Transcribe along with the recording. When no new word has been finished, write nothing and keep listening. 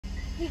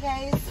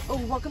Hey guys,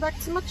 welcome back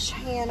to my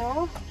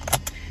channel.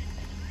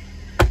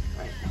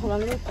 Alright, hold on,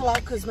 let me pull out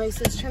because my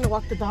sister's trying to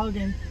walk the dog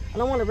and I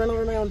don't want to run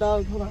over my own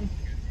dog. Hold on.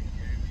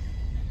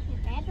 You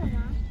better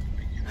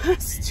not.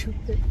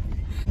 Stupid.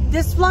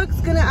 This vlog's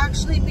gonna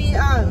actually be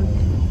a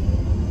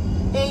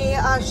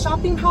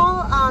shopping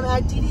haul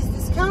at DD's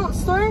discount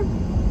store.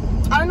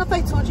 I don't know if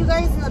I told you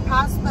guys in the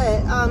past,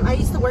 but I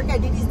used to work at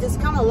DD's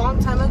discount a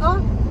long time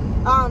ago.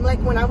 Like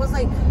when I was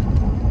like,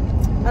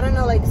 I don't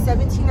know, like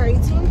 17 or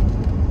 18.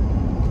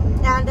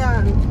 And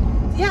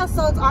yeah,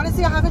 so it's,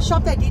 honestly, I haven't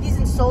shopped at DD's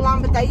in so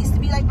long, but that used to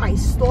be like my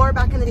store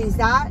back in the days.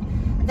 That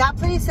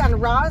place and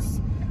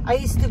Ross, I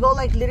used to go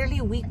like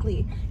literally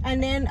weekly.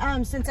 And then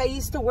since I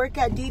used to work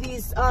at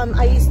DD's,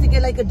 I used to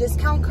get like a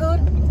discount code.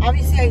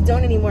 Obviously I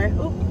don't anymore.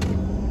 Oop.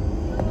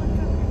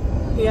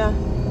 Yeah,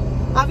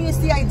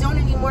 obviously I don't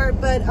anymore,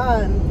 but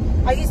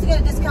I used to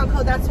get a discount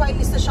code. That's why I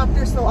used to shop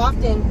there so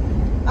often,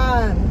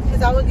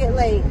 because I would get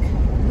like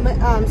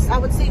I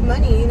would save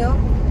money, you know.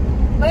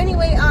 But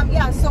anyway,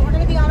 yeah, so we're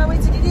gonna be on our way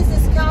to DD's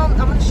discount.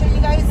 I'm gonna show you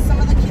guys some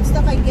of the cute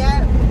stuff I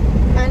get,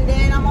 and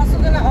then I'm also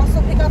gonna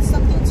pick out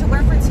something to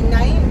wear for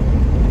tonight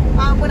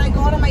when I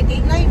go out on my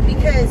date night,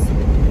 because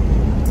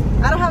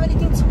I don't have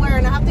anything to wear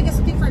and I have to get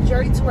something for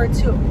Jerry to wear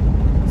too.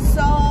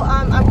 So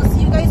I will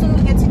see you guys when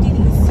we get to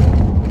DD's.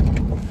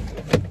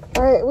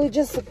 All right, we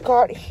just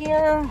got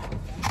here.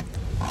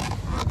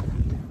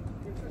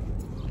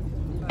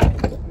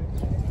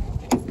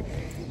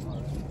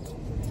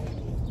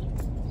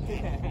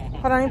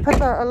 Hold on, let me put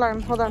the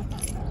alarm. Hold on.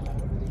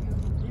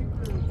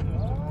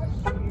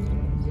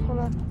 Hold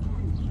on.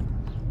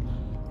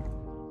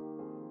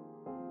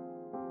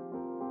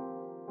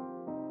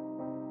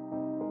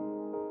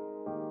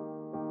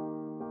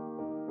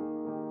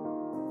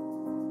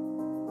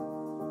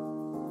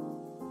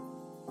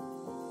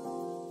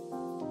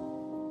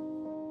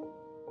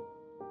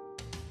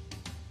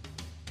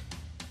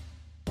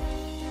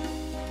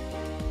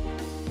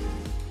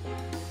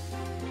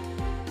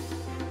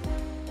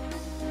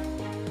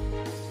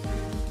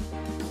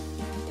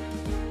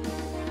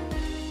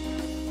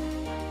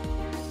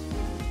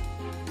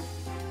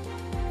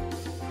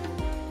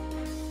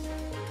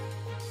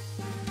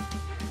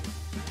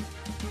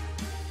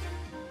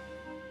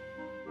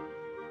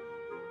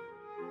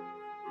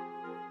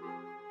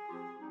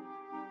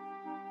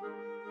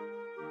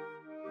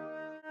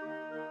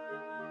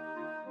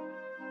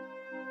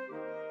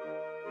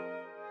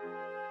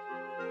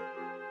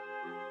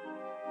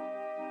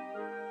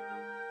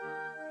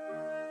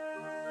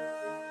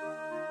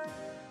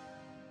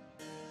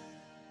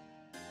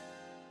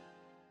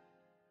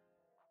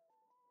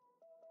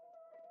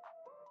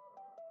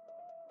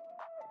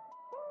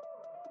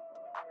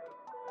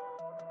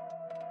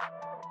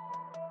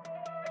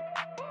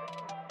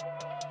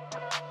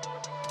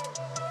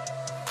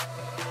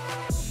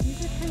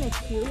 These are kind of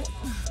cute.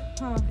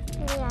 Huh.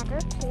 Yeah, they're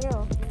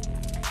cute.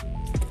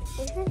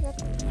 These are the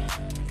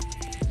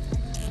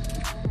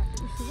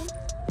You see them?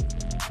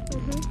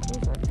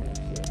 these are kind of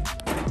cute.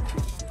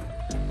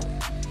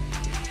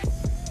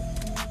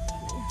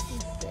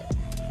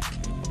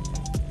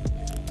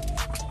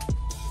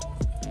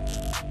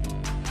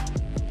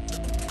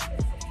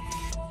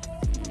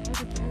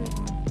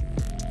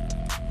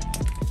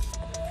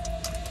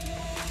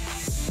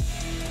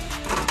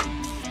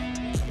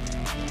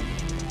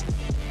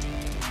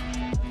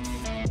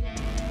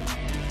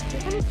 They're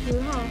kind of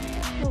cute, huh?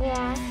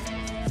 Yeah.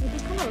 They do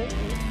kind of look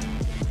cute.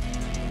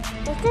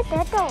 Look at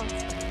that though.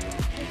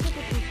 They look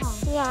cute, huh?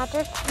 Yeah,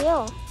 they're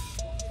cute.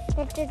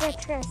 Look at the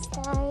dress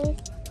size.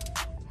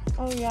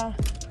 Oh yeah.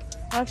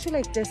 I actually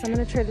like this. I'm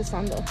gonna try this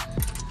on though.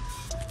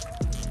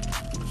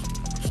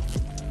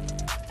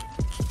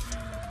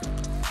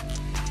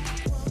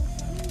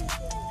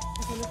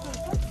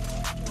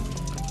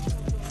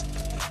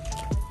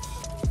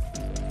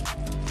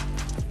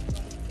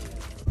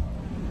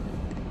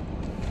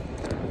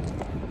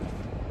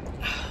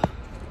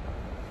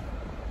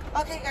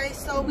 Okay guys,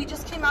 so we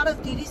just came out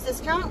of DD's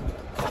discount.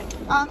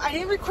 I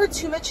didn't record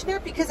too much in there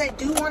because I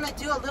do want to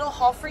do a little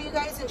haul for you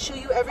guys and show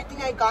you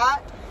everything I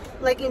got,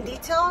 like in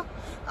detail.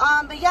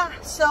 But yeah,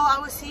 so I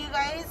will see you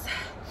guys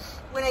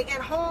when I get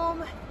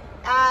home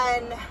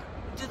and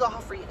do the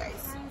haul for you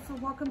guys. Hi, so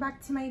welcome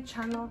back to my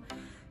channel.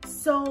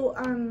 So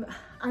I'm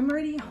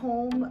already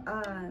home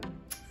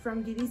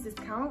from DD's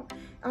discount.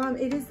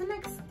 It is the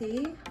next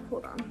day.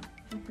 Hold on,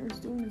 my hair's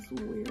doing this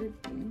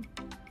weird thing.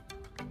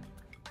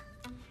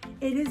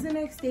 It is the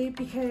next day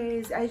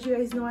because, as you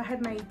guys know, I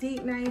had my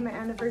date night, my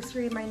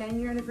anniversary, my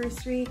 9-year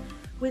anniversary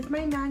with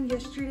my man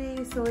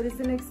yesterday. So it is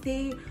the next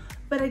day.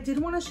 But I did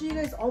want to show you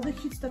guys all the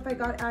cute stuff I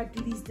got at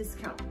DD's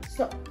discount.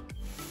 So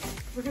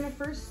we're going to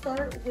first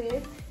start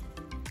with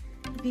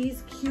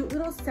these cute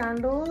little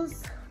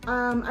sandals.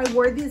 I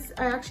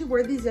actually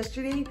wore these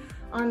yesterday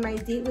on my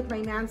date with my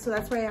man. So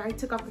that's why I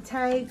took off the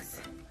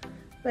tags.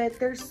 But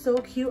they're so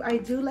cute. I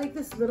do like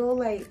this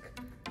little,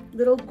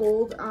 little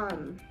gold,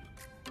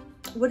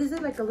 what is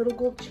it, like a little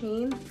gold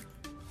chain,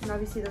 and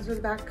obviously those are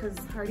the back because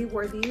I already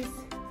wore these.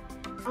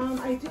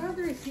 I do have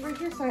the receipt right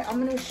here, so I'm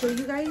going to show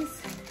you guys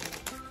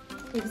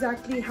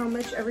exactly how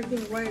much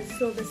everything was.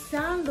 So the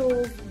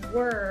sandals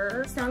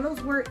were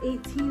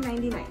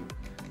 $18.99.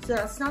 So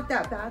that's not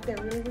that bad. They're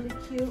really, really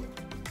cute.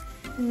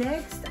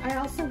 Next, I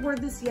also wore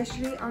this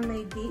yesterday on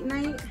my date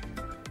night.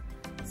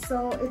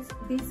 So it's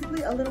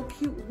basically a little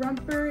cute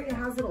romper. It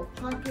has little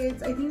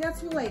pockets. I think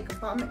that's what like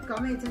got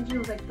my attention. It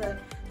was like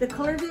the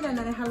color of it, and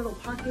then it had little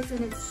pockets, and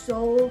it's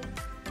so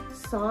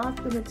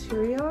soft, the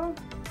material.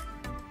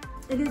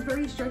 It is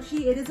very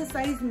stretchy. It is a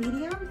size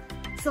medium,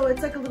 so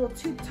it's like a little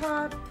tube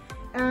top,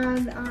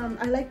 and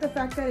I like the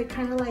fact that it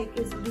kind of like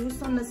is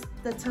loose on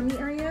the tummy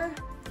area,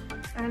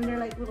 and they're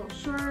like little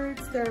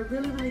shorts. They're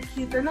really, really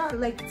cute. They're not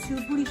like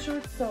too booty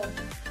shorts, so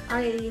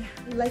I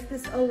like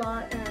this a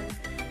lot, and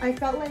I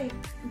felt like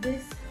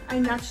this, I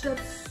matched up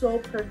so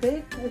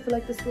perfect. I feel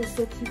like this goes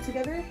so cute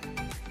together.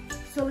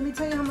 So let me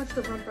tell you how much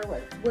the romper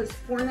was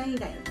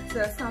 $4.99. So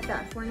that's not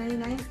bad,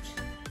 $4.99.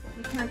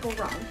 You can't go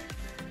wrong.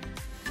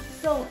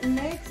 So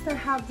next I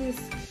have this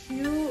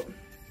cute,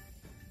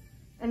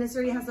 and this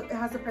already has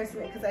a price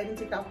in it because I didn't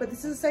take it off, but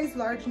this is a size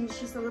large, and it's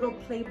just a little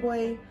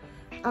Playboy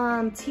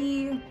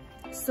tee.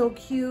 So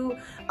cute.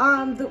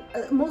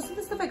 Most of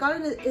the stuff I got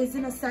is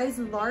in a size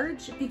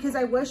large because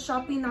I was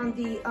shopping on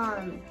the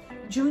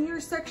junior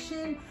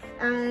section,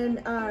 and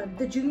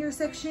the junior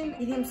section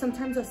medium,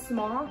 sometimes a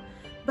small,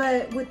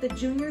 but with the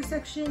junior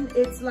section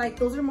it's like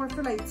those are more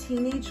for like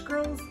teenage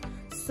girls,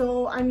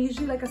 so I'm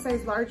usually like a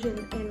size large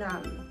in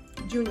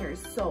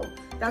juniors. So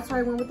that's why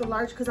I went with the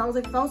large, because I was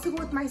like, if I was to go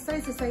with my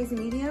size, the size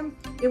medium,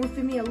 it would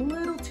fit me a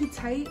little too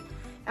tight,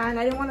 and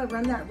I didn't want to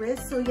run that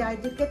risk. So yeah, I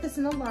did get this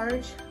in a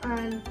large,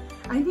 and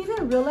I didn't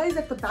even realize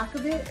that the back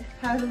of it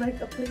had like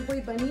a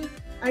Playboy bunny.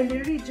 I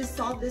literally just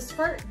saw this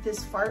part.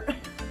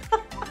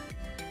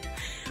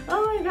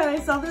 Oh my god, I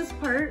saw this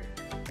part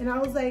and I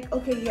was like,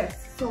 okay,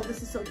 yes, so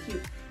this is so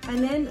cute.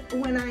 And then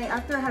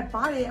after I had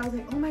bought it, I was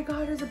like, oh my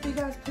god, there's a big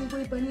ass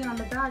Playboy bunny on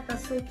the back.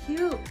 That's so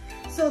cute.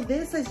 So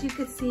this, as you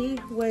could see,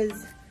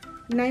 was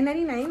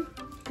 $9.99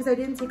 because I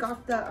didn't take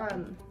off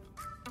the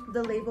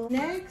label.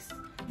 Next,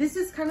 this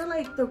is kind of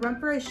like the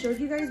romper I showed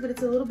you guys, but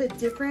it's a little bit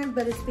different,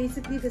 but it's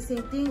basically the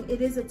same thing.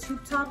 It is a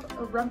tube top,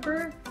 a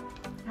romper.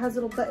 It has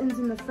little buttons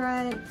in the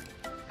front.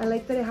 I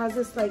like that it has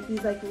this like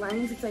these like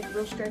lines. It's like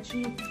real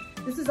stretchy.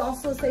 This is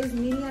also a size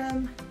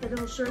medium, the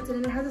little shorts,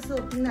 and then it has this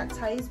little thing that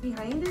ties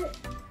behind it.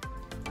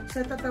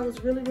 So I thought that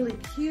was really, really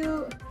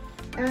cute.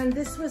 And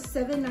this was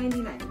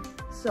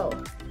 $7.99. So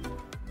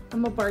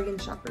I'm a bargain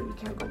shopper, you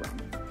can't go wrong.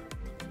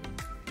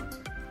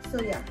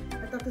 So yeah,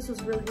 I thought this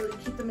was really, really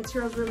cute. The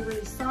material is really,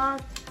 really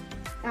soft.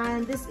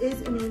 And this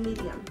is in a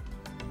medium.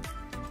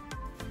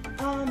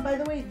 By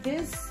the way,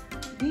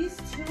 these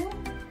two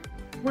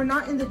were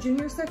not in the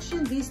junior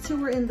section. These two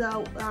were in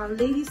the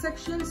lady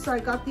section. So I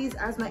got these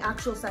as my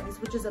actual size,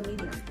 which is a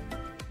medium.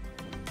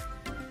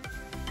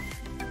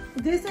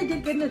 This I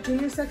did get in the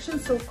junior section.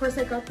 So of course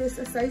I got this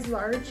a size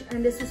large,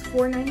 and this is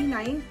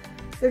 $4.99.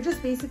 They're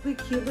just basically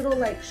cute little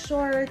like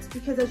shorts,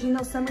 because as you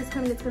know, summer's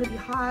coming, it's gonna be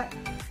hot.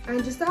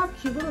 And just to have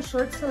cute little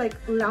shorts to like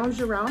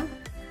lounge around.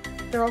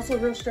 They're also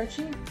real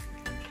stretchy.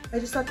 I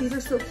just thought these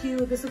are so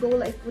cute. This will go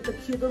like with a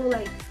cute little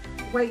like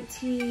white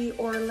tee,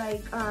 or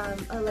like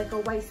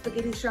a white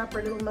spaghetti strap,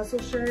 or a little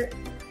muscle shirt.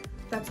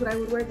 That's what I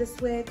would wear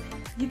this with.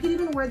 You could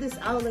even wear this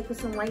out like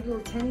with some white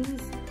little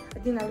tennies. I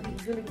think that would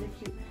be really, really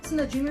cute. It's in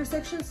the junior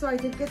section, so I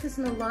did get this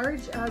in a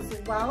large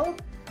as well.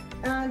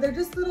 And they're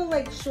just little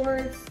like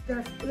shorts.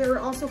 They're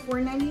also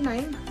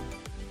 $4.99.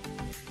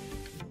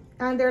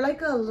 And they're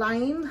like a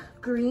lime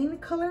green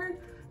color,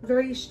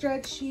 very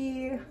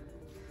stretchy.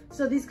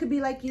 So these could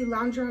be like you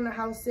lounge around the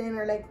house in,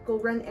 or like go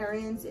run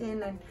errands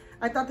in. And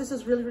I thought this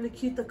was really, really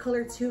cute, the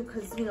color too,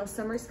 because you know,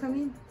 summer's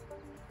coming.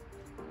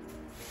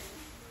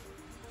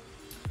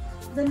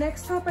 The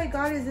next top I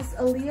got is this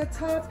Aaliyah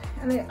top,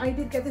 and I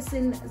did get this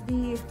in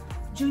the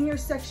junior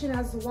section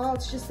as well.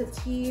 It's just a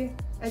tee.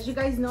 As you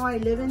guys know, I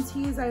live in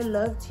tees. I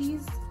love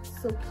tees.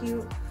 So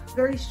cute.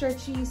 Very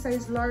stretchy,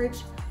 size large.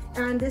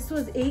 And this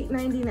was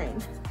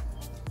 $8.99.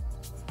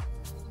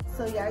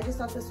 So yeah, I just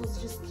thought this was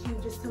just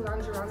cute, just to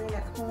lounge around in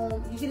at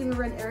home. You can even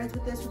run errands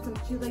with this with some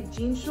cute like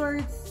jean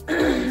shorts.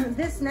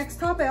 This next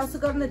top I also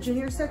got in the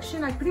junior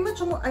section.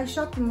 I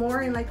shopped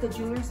more in like the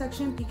junior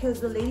section,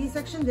 because the ladies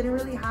section didn't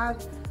really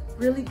have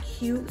really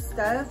cute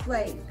stuff.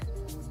 Like,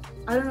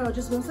 I don't know,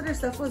 just most of their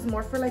stuff was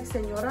more for like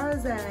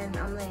senoras, and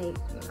I'm like,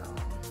 you know.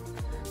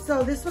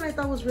 So this one I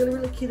thought was really,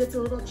 really cute. It's a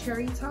little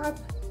cherry top.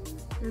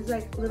 There's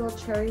like little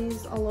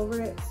cherries all over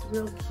it. It's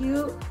real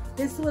cute.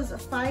 This was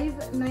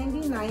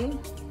 $5.99.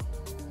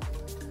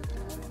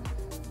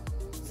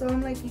 So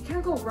I'm like, you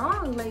can't go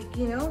wrong, like,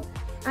 you know.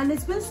 And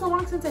it's been so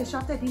long since I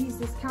shopped at DD's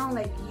Discount,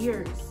 like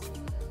years.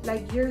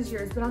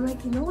 But I'm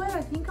like, you know what?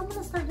 I think I'm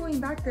gonna start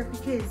going back there,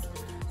 because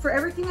for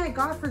everything I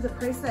got, for the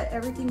price that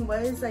everything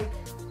was, like,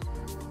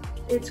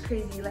 it's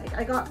crazy. Like,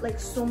 I got like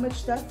so much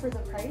stuff for the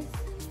price.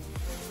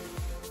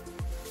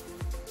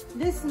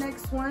 This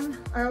next one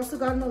I also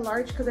got in the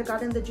large, because I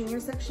got in the junior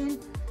section,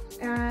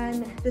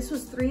 and this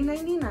was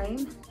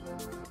 $3.99.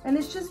 and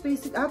it's just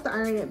basic. I have to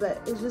iron it,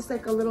 but it's just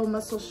like a little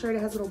muscle shirt.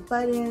 It has little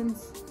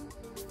buttons.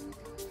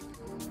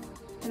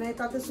 And I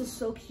thought this was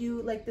so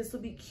cute. Like this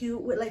would be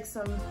cute with like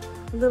some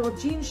little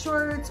jean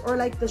shorts or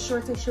like the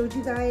shorts I showed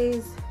you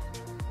guys.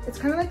 It's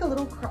kind of like a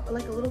little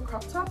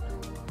crop top.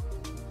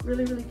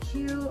 Really, really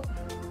cute.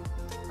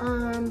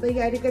 But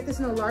yeah, I did get this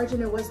in a large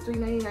and it was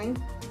 $3.99.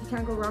 You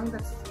can't go wrong.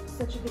 That's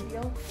such a good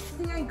deal.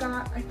 The thing I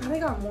got, I thought I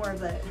got more,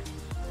 but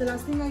the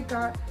last thing I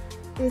got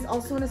is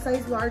also in a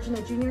size large in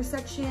the junior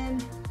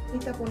section.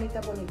 Bonita,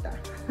 bonita, bonita.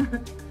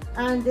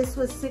 And this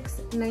was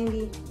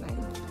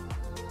 $6.99.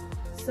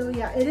 So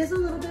yeah, it is a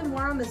little bit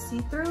more on the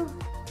see-through.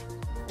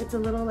 It's a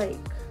little like,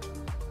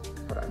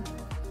 hold on.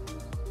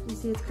 You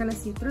see it's kind of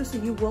see-through, so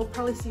you will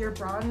probably see your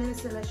bra in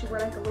this unless you wear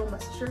like a little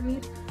mustard shirt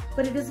underneath.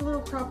 But it is a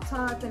little crop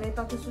top, and I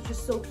thought this was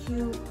just so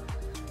cute.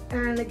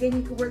 And again,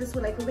 you could wear this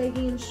with like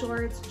leggings,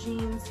 shorts,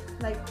 jeans,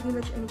 like pretty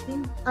much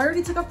anything. I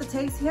already took off the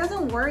tags. He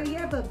hasn't worn it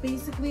yet, but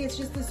basically it's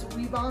just this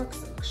Reebok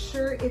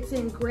shirt. It's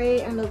in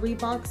gray, and the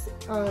Reebok's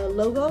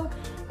logo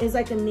is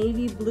like a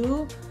navy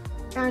blue.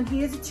 And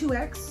he is a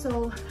 2X,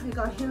 so I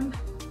got him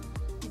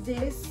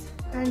this.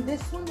 And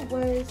this one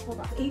was,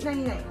 hold on,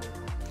 $8.99.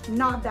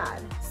 Not bad.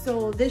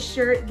 So this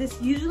shirt,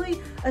 usually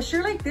a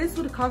shirt like this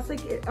would cost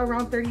like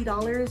around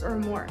 $30 or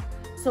more.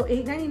 So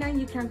 $8.99,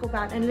 you can't go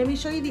bad. And let me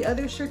show you the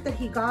other shirt that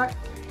he got.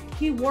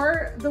 He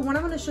wore, the one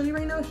I'm gonna show you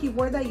right now, he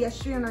wore that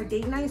yesterday on our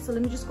date night. So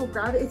let me just go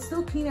grab it. It's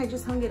still clean, I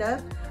just hung it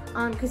up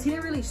because he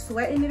didn't really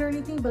sweat in it or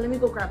anything, but let me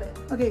go grab it.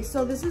 Okay,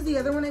 so this is the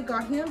other one I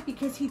got him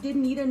because he did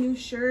need a new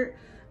shirt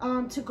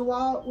to go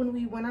out when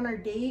we went on our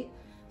date.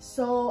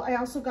 So I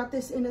also got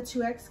this in a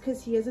 2X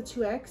because he is a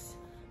 2X.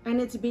 And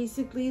it's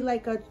basically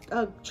like a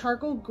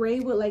charcoal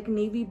gray with like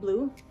navy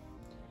blue.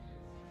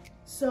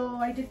 So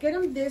I did get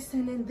him this,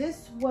 and then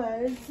this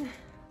was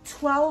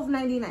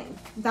 $12.99.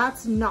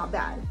 That's not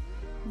bad.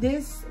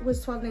 This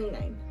was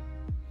 $12.99.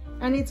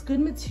 And it's good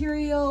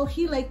material.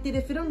 He liked it.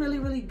 It fit him really,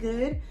 really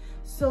good.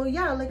 So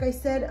yeah, like I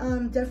said,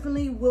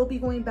 definitely will be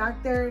going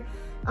back there.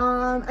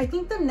 I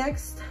think the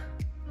next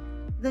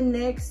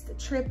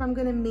trip I'm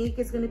gonna make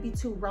is gonna be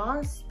to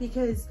Ross,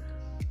 because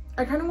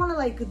I kind of want to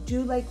like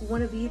do like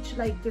one of each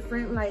like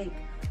different like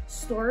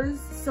stores.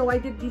 So I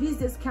did DD's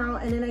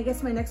Discount, and then I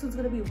guess my next one's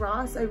gonna be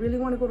Ross. I really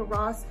want to go to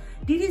Ross.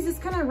 DD's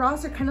Discount and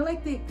Ross are kind of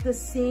like the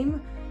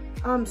same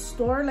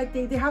store. Like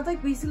they have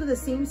like basically the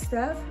same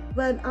stuff,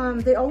 but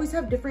they always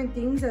have different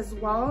things as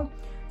well.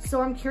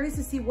 So I'm curious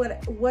to see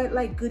what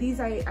like goodies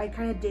I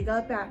kind of dig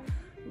up at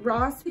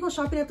Ross. People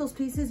shopping at those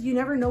places, you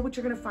never know what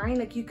you're gonna find.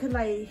 Like you could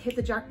like hit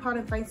the jackpot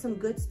and find some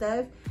good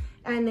stuff,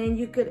 and then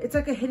you could, it's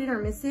like a hit it or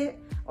miss it.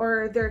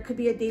 Or there could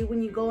be a day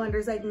when you go and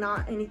there's like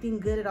not anything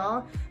good at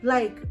all.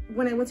 Like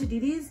when I went to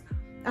DD's,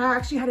 I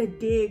actually had to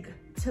dig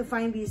to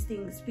find these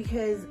things,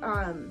 because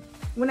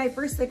when I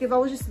first, like if I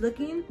was just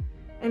looking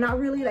and not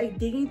really like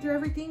digging through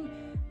everything,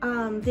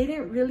 they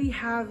didn't really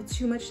have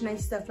too much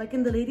nice stuff. Like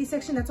in the ladies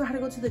section, that's why I had to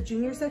go to the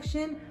junior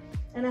section,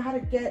 and I had to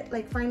get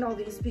like find all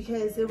these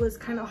because it was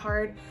kind of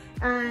hard.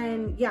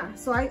 And yeah,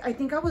 so I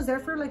think I was there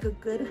for like a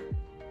good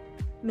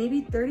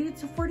maybe 30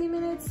 to 40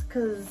 minutes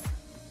because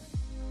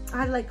I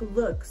had to like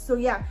look. So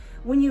yeah,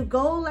 when you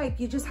go, like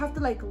you just have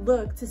to like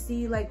look to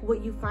see like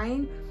what you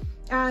find,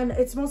 and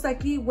it's most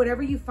likely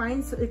whatever you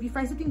find. So if you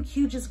find something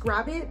cute, just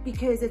grab it,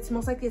 because it's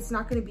most likely it's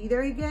not going to be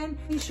there again.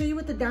 Let me show you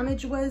what the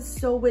damage was.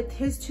 So with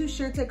his 2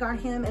 shirts I got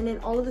him, and then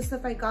all of the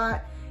stuff I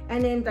got,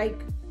 and then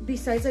like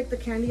besides like the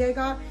candy I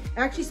got,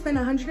 I actually spent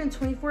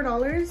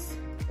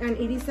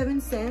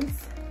 $124.87.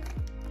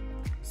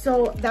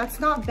 So that's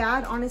not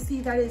bad,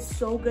 honestly. That is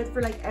so good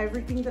for like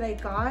everything that I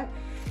got,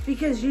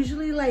 because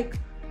usually like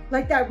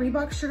that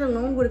Reebok shirt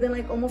alone would have been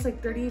like almost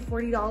like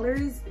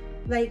 $30–40,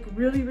 like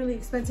really, really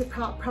expensive,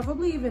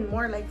 probably even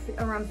more, like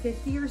around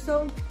 50 or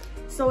so.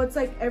 So it's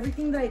like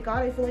everything that I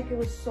got, I feel like it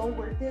was so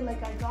worth it.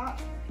 Like I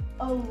got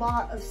a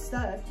lot of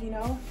stuff, you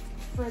know,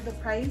 for the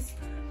price.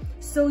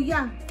 So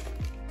yeah,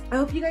 I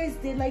hope you guys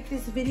did like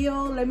this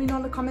video. Let me know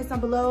in the comments down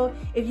below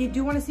if you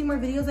do want to see more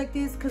videos like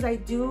this, because I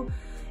do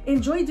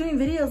enjoy doing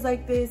videos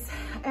like this,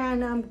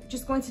 and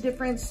just going to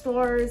different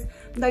stores.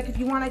 Like if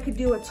you want, I could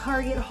do a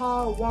Target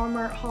haul,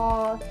 Walmart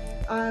haul,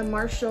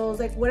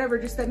 Marshalls, like whatever.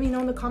 Just let me know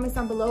in the comments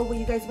down below what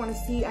you guys want to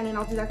see, and then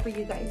I'll do that for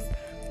you guys.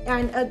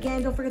 And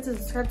again, don't forget to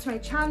subscribe to my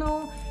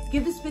channel,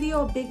 give this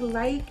video a big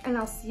like, and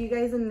I'll see you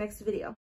guys in the next video.